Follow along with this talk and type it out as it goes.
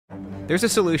There's a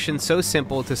solution so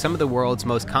simple to some of the world's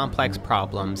most complex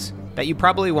problems that you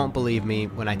probably won't believe me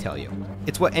when I tell you.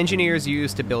 It's what engineers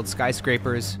use to build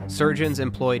skyscrapers, surgeons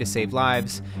employ to save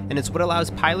lives, and it's what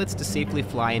allows pilots to safely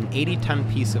fly an 80-ton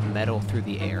piece of metal through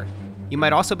the air. You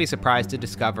might also be surprised to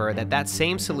discover that that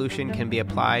same solution can be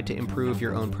applied to improve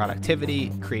your own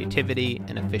productivity, creativity,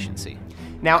 and efficiency.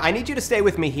 Now, I need you to stay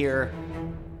with me here.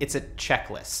 It's a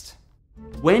checklist.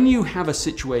 When you have a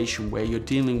situation where you're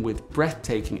dealing with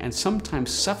breathtaking and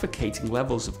sometimes suffocating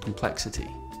levels of complexity,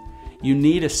 you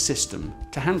need a system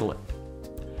to handle it.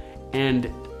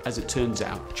 And as it turns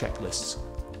out, checklists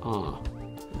are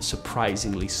a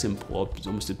surprisingly simple, or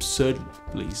almost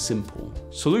absurdly simple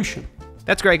solution.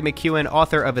 That's Greg McKeown,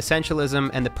 author of Essentialism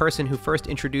and the person who first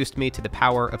introduced me to the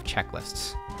power of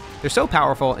checklists. They're so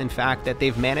powerful, in fact, that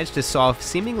they've managed to solve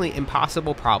seemingly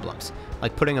impossible problems,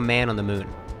 like putting a man on the moon.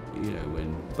 You know,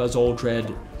 when Buzz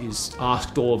Aldrin is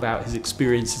asked all about his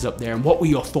experiences up there and what were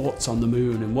your thoughts on the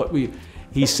moon and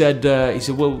he said,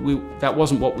 well, that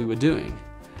wasn't what we were doing.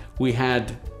 We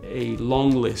had a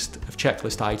long list of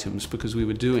checklist items because we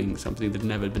were doing something that had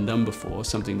never been done before,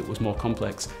 something that was more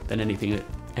complex than anything that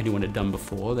anyone had done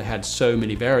before. They had so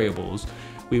many variables.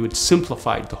 We would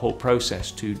simplify the whole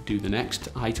process to do the next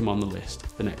item on the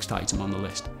list, the next item on the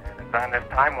list. And it's on this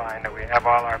timeline that we have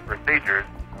all our procedures.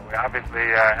 We obviously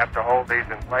have to hold these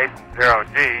in place in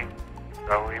zero-G,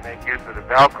 so we make use of the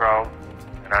Velcro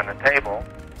and on the table.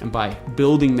 And by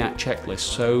building that checklist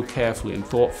so carefully and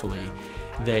thoughtfully,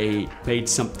 they made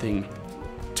something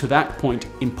to that point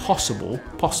impossible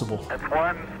possible. It's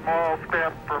one small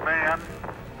step for man,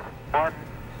 one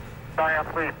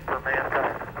giant leap for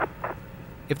mankind.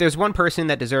 If there's one person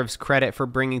that deserves credit for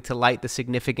bringing to light the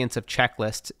significance of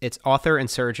checklists, it's author and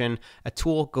surgeon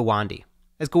Atul Gawande.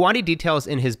 As Gawande details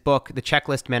in his book, The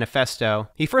Checklist Manifesto,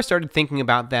 he first started thinking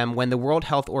about them when the World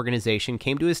Health Organization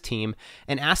came to his team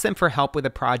and asked them for help with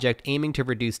a project aiming to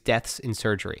reduce deaths in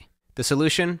surgery. The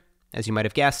solution, as you might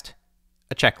have guessed,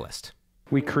 a checklist.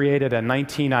 We created a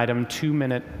 19-item,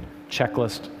 2-minute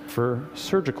checklist for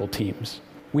surgical teams.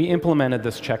 We implemented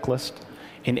this checklist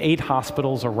in 8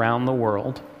 hospitals around the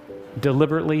world,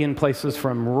 deliberately in places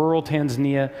from rural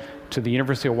Tanzania to the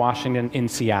University of Washington in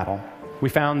Seattle. We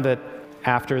found that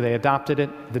after they adopted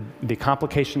it, the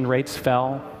complication rates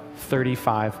fell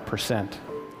 35%.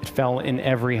 It fell in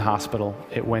every hospital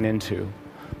it went into.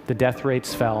 The death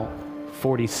rates fell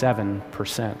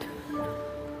 47%.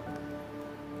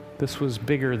 This was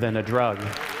bigger than a drug.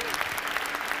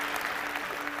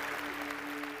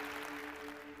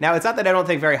 Now, it's not that I don't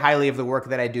think very highly of the work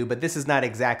that I do, but this is not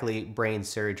exactly brain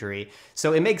surgery.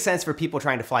 So it makes sense for people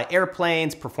trying to fly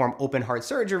airplanes, perform open heart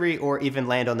surgery, or even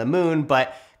land on the moon,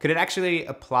 but could it actually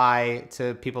apply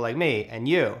to people like me and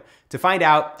you? To find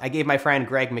out, I gave my friend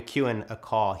Greg McKeown a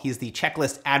call. He's the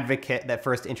checklist advocate that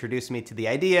first introduced me to the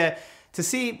idea, to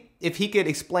see if he could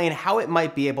explain how it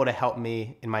might be able to help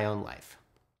me in my own life.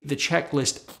 The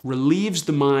checklist relieves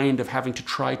the mind of having to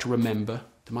try to remember.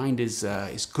 The mind is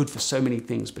good for so many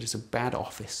things, but it's a bad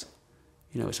office.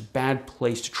 You know, it's a bad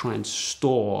place to try and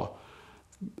store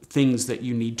things that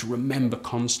you need to remember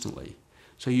constantly.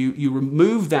 So you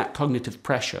remove that cognitive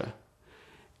pressure,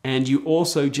 and you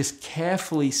also just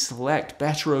carefully select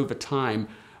better over time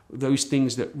those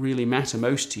things that really matter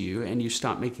most to you, and you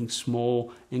start making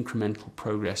small incremental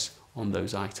progress on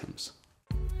those items.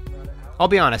 I'll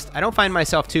be honest, I don't find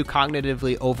myself too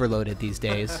cognitively overloaded these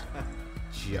days.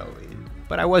 Joey.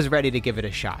 But I was ready to give it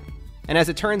a shot. And as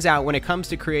it turns out, when it comes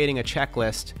to creating a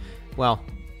checklist, well,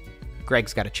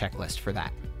 Greg's got a checklist for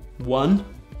that. 1,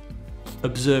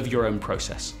 observe your own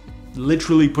process.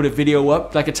 Literally put a video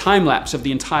up, like a time lapse of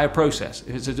the entire process.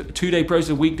 If it's a 2-day process,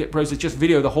 a week process, just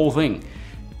video the whole thing.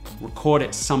 Record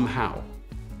it somehow.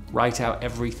 Write out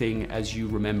everything as you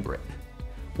remember it.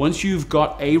 Once you've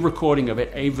got a recording of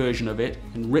it, a version of it,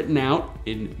 and written out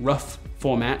in rough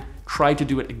format, try to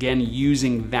do it again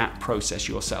using that process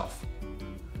yourself.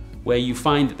 Where you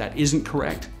find that that isn't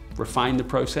correct, refine the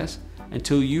process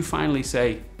until you finally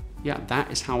say, yeah,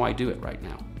 that is how I do it right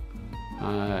now.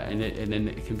 And then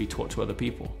it can be taught to other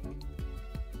people.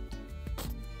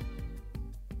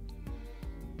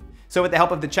 So with the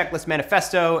help of the Checklist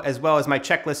Manifesto, as well as my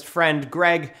checklist friend,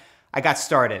 Greg, I got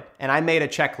started, and I made a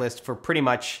checklist for pretty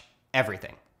much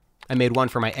everything. I made one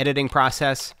for my editing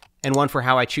process, and one for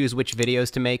how I choose which videos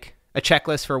to make, a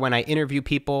checklist for when I interview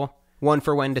people, one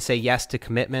for when to say yes to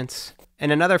commitments,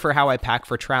 and another for how I pack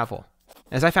for travel.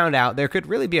 As I found out, there could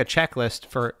really be a checklist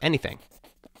for anything.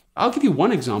 I'll give you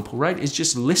one example, right? It's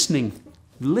just listening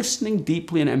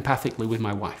deeply and empathically with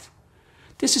my wife.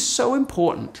 This is so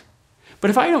important. But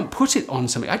if I don't put it on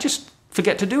something, I just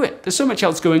forget to do it. There's so much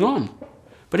else going on.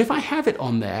 But if I have it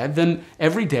on there, then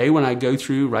every day when I go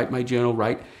through, write my journal,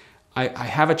 I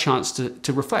have a chance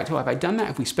to reflect. Oh, have I done that?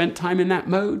 Have we spent time in that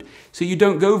mode? So you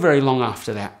don't go very long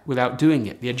after that without doing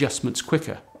it. The adjustment's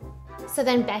quicker. So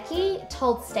then Becky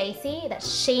told Stacey that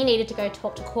she needed to go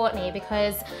talk to Courtney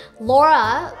because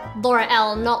Laura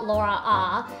L, not Laura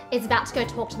R, is about to go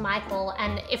talk to Michael.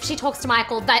 And if she talks to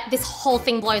Michael, this whole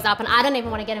thing blows up and I don't even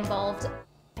want to get involved.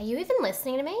 Are you even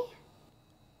listening to me?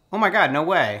 Oh my God, no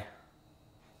way.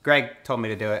 Greg told me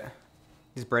to do it.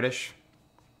 He's British.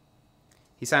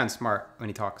 He sounds smart when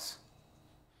he talks.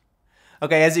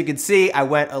 Okay, as you can see, I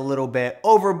went a little bit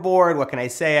overboard. What can I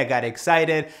say? I got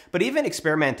excited. But even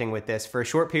experimenting with this for a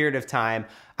short period of time,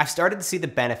 I've started to see the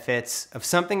benefits of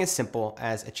something as simple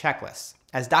as a checklist.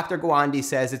 As Dr. Gawande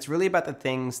says, it's really about the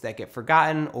things that get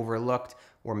forgotten, overlooked,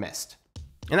 or missed.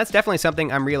 And that's definitely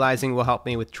something I'm realizing will help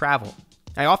me with travel.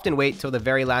 I often wait till the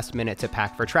very last minute to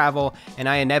pack for travel, and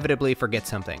I inevitably forget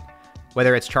something.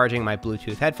 Whether it's charging my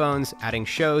Bluetooth headphones, adding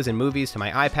shows and movies to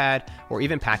my iPad, or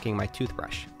even packing my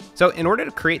toothbrush. So in order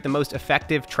to create the most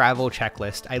effective travel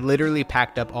checklist, I literally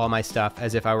packed up all my stuff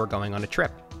as if I were going on a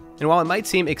trip. And while it might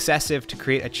seem excessive to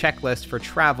create a checklist for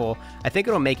travel, I think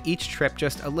it'll make each trip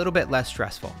just a little bit less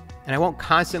stressful. And I won't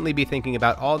constantly be thinking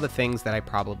about all the things that I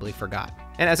probably forgot.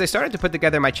 And as I started to put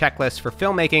together my checklist for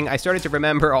filmmaking, I started to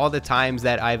remember all the times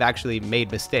that I've actually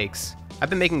made mistakes. I've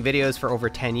been making videos for over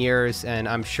 10 years, and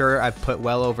I'm sure I've put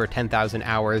well over 10,000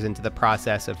 hours into the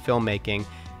process of filmmaking.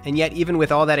 And yet, even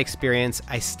with all that experience,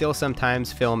 I still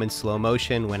sometimes film in slow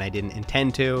motion when I didn't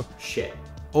intend to. Shit.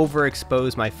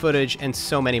 Overexpose my footage, and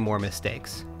so many more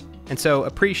mistakes. And so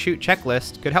a pre-shoot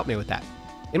checklist could help me with that.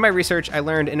 In my research, I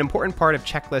learned an important part of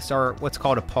checklists are what's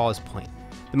called a pause point.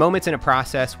 The moments in a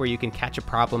process where you can catch a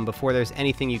problem before there's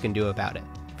anything you can do about it.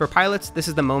 For pilots, this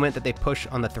is the moment that they push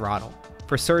on the throttle.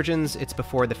 For surgeons, it's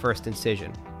before the first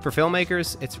incision. For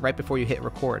filmmakers, it's right before you hit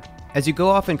record. As you go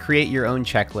off and create your own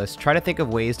checklist, try to think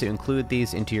of ways to include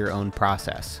these into your own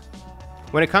process.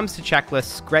 When it comes to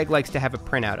checklists, Greg likes to have a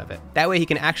printout of it. That way he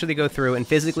can actually go through and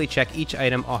physically check each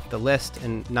item off the list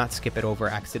and not skip it over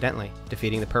accidentally,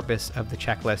 defeating the purpose of the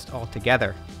checklist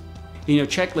altogether. You know,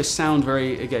 checklists sound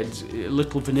very, again, a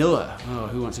little vanilla. Oh,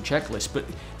 who wants a checklist? But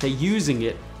they're using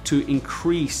it to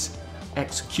increase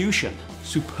execution,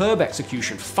 superb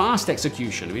execution, fast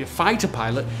execution. I mean, a fighter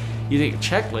pilot, you think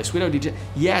checklist, we don't need to.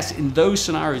 Yes, in those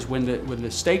scenarios when the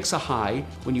stakes are high,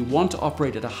 when you want to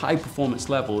operate at a high performance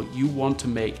level, you want to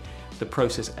make the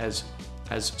process as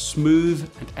smooth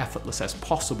and effortless as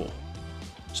possible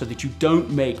so that you don't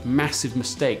make massive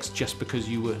mistakes just because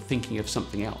you were thinking of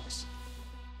something else.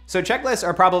 So checklists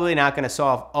are probably not going to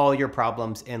solve all your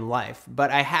problems in life,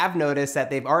 but I have noticed that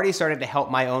they've already started to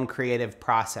help my own creative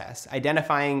process,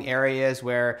 identifying areas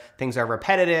where things are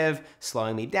repetitive,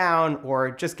 slowing me down,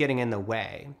 or just getting in the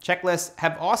way. Checklists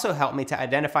have also helped me to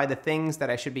identify the things that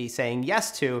I should be saying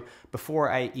yes to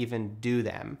before I even do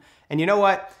them. And you know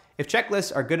what? If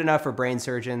checklists are good enough for brain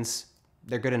surgeons,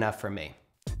 they're good enough for me.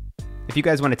 If you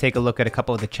guys want to take a look at a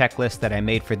couple of the checklists that I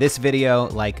made for this video,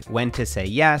 like when to say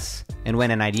yes and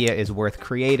when an idea is worth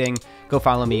creating, go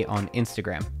follow me on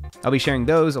Instagram. I'll be sharing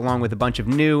those along with a bunch of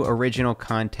new original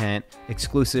content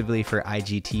exclusively for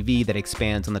IGTV that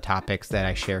expands on the topics that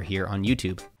I share here on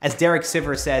YouTube. As Derek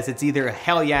Sivers says, it's either a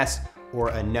hell yes or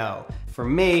a no. For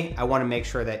me, I want to make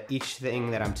sure that each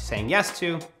thing that I'm saying yes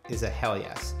to is a hell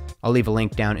yes. I'll leave a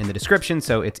link down in the description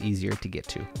so it's easier to get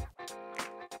to.